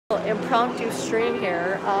Impromptu stream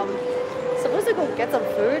here. Supposed to go get some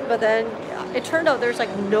food, but then it turned out there's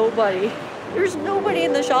like nobody. There's nobody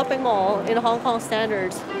in the shopping mall in Hong Kong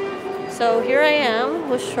standards. So here I am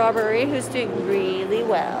with Strawberry, who's doing really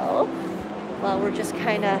well. While we're just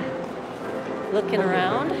kind of looking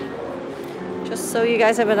around. Just so you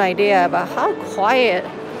guys have an idea about how quiet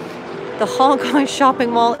the Hong Kong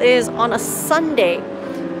shopping mall is on a Sunday.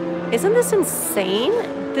 Isn't this insane?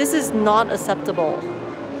 This is not acceptable.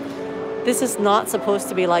 This is not supposed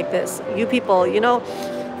to be like this. You people, you know,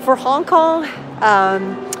 for Hong Kong,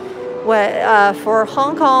 for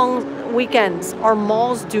Hong Kong weekends, our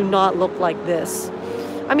malls do not look like this.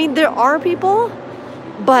 I mean, there are people,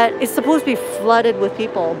 but it's supposed to be flooded with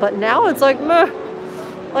people. But now it's like, meh,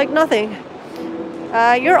 like nothing.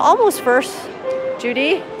 You're almost first,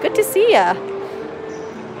 Judy. Good to see ya.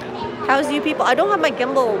 How's you people? I don't have my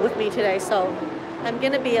gimbal with me today, so I'm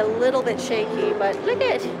gonna be a little bit shaky. But look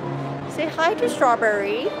at. Say hi to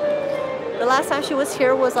Strawberry. The last time she was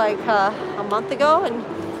here was like a month ago, and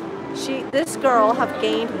this girl have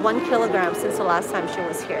gained 1 kilogram since the last time she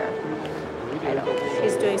was here. I know,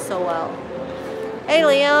 she's doing so well. Hey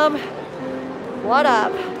Liam, what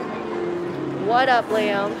up? What up,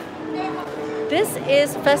 Liam? This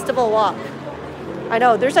is Festival Walk. I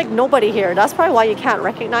know, there's like nobody here. That's probably why you can't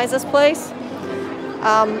recognize this place.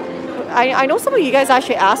 I know some of you guys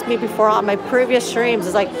actually asked me before on my previous streams,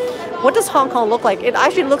 is like, what does Hong Kong look like? It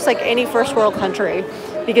actually looks like any first world country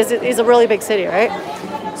because it is a really big city, right?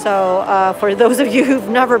 So for those of you who've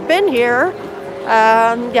never been here,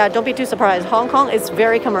 yeah, don't be too surprised. Hong Kong is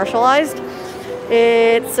very commercialized.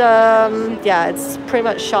 It's, yeah, it's pretty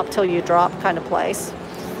much shop till you drop kind of place.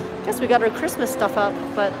 Guess we got our Christmas stuff up,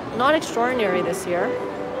 but not extraordinary this year.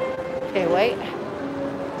 Okay, wait.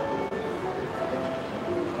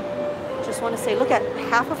 Just want to say, look at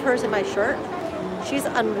half of hers in my shirt. She's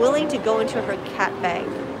unwilling to go into her cat bag.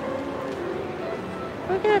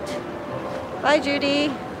 Look at. Bye,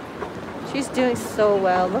 Judy. She's doing so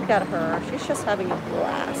well. Look at her. She's just having a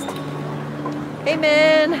blast. Hey,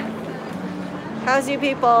 Min. How's you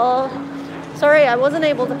people? Sorry, I wasn't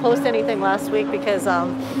able to post anything last week because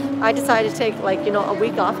I decided to take, like, you know, a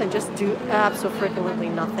week off and just do absolutely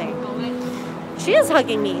nothing. She is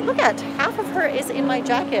hugging me. Look at, half of her is in my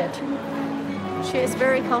jacket. She is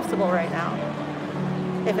very comfortable right now,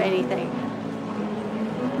 if anything.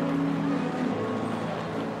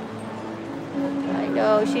 I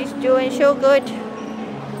know, she's doing so good.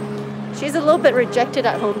 She's a little bit rejected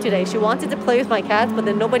at home today. She wanted to play with my cats, but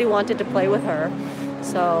then nobody wanted to play with her.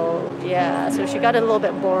 So, yeah, so she got a little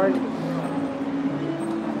bit bored.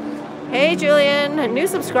 Hey, Julian, a new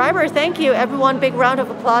subscriber. Thank you, everyone. Big round of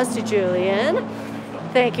applause to Julian.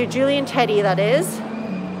 Thank you, Julian Teddy, that is.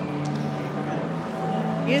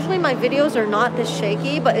 Usually my videos are not this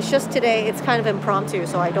shaky, but it's just today it's kind of impromptu,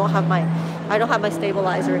 so I don't have my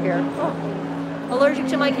stabilizer here. Oh, allergic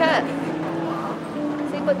to my cat.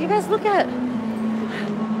 See, but you guys look at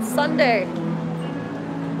Sunday.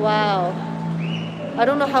 Wow. I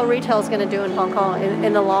don't know how retail is going to do in Hong Kong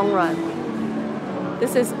in the long run.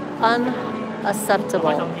 This is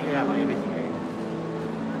unacceptable.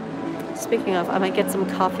 Speaking of, I might get some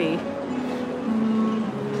coffee.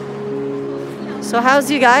 So how's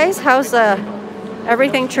you guys? How's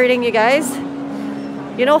everything treating you guys?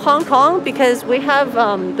 You know, Hong Kong, because we have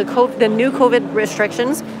the new COVID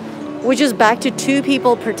restrictions, which is back to 2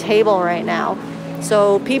 people per table right now.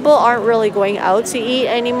 So people aren't really going out to eat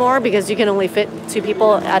anymore because you can only fit 2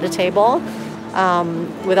 people at a table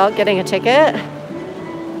without getting a ticket.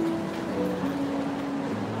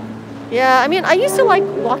 Yeah, I mean, I used to like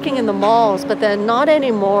walking in the malls, but then not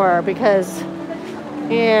anymore because...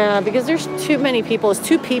 Yeah, because there's too many people. It's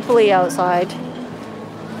too peoply outside.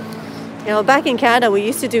 You know, back in Canada, we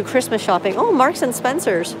used to do Christmas shopping. Oh, Marks and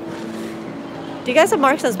Spencer's. Do you guys have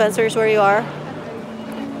Marks and Spencer's where you are?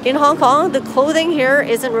 In Hong Kong, the clothing here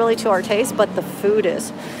isn't really to our taste, but the food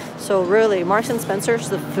is. So really, Marks and Spencer's,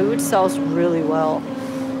 the food sells really well.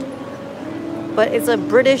 But it's a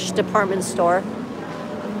British department store.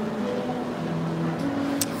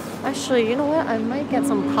 Actually, you know what? I might get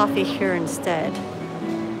some coffee here instead.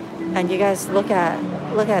 And you guys look at,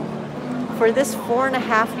 for this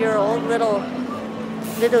 4.5-year-old little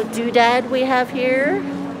doodad we have here,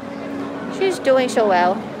 she's doing so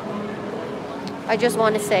well. I just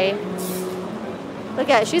want to say, look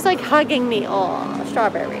at, she's like hugging me. Oh,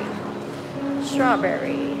 Strawberry.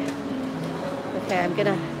 Strawberry. Okay, I'm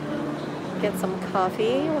gonna get some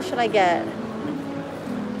coffee. What should I get?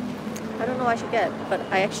 I don't know what I should get, but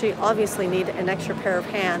I actually obviously need an extra pair of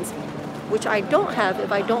hands, which I don't have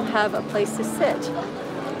if I don't have a place to sit.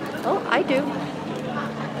 Oh, I do.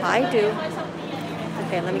 I do.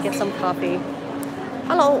 Okay, let me get some coffee.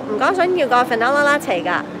 Hello， 唔該，想要個 vanilla latte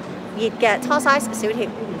㗎，熱嘅拖 size 小條，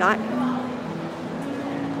唔該。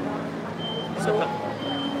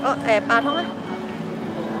8通啊，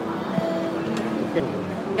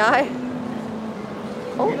唔該。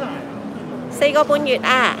好，4個半月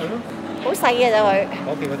啊，好細嘅咋佢。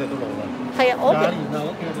我見嗰隻都老啦。係啊，我20年啦，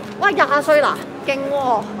我見嗰隻。哇，20歲啦，勁喎！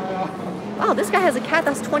係啊。Wow, this guy has a cat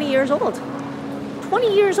that's 20 years old. 20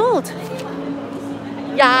 years old.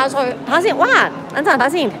 20歲，睇下先。哇，等陣睇下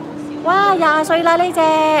先。哇，20歲啦呢隻，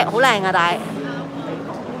好靚啊，但係。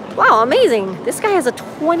Wow, amazing! This guy has a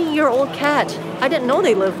 20-year-old cat. I didn't know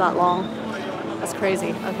they lived that long. That's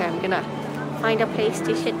crazy. Okay, I'm gonna find a place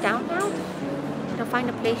to sit down now. Gonna find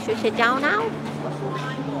a place to sit down now.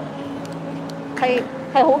 係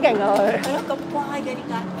好勁啊佢。係咯，咁乖嘅點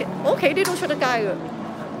解？我屋企啲都出得街嘅。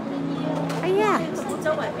哎呀，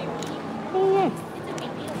周圍邊。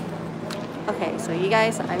Okay, so you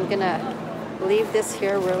guys, I'm gonna leave this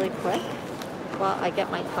here really quick while I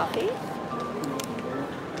get my coffee.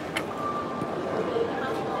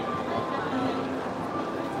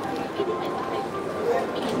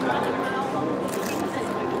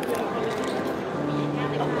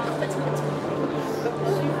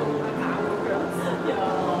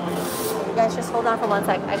 You guys just hold on for 1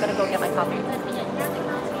 sec. I gotta go get my coffee.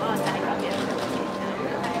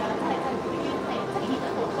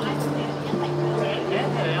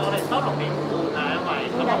 我哋收6點半啊，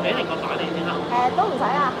因為咁我俾你個打嚟先啦。都唔使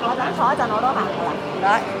啦，我等坐一陣我都行㗎啦。唔該。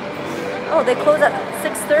Oh, they close at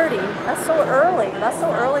 6:30. That's so early. That's so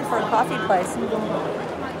early for a coffee place.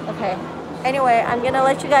 Okay. Anyway, I'm gonna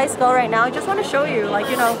let you guys go right now. I just want to show you, like,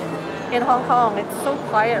 you know, in Hong Kong, it's so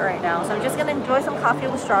quiet right now. So I'm just gonna enjoy some coffee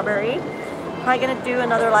with strawberry. Probably gonna do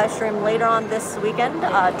another live stream later on this weekend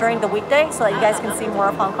during the weekday so that you guys can see more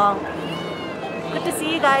of Hong Kong. Good to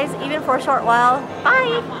see you guys, even for a short while.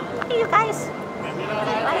 Bye! Bye, you guys!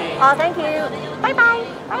 Bye. Oh, thank you! Bye-bye!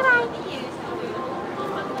 Bye-bye!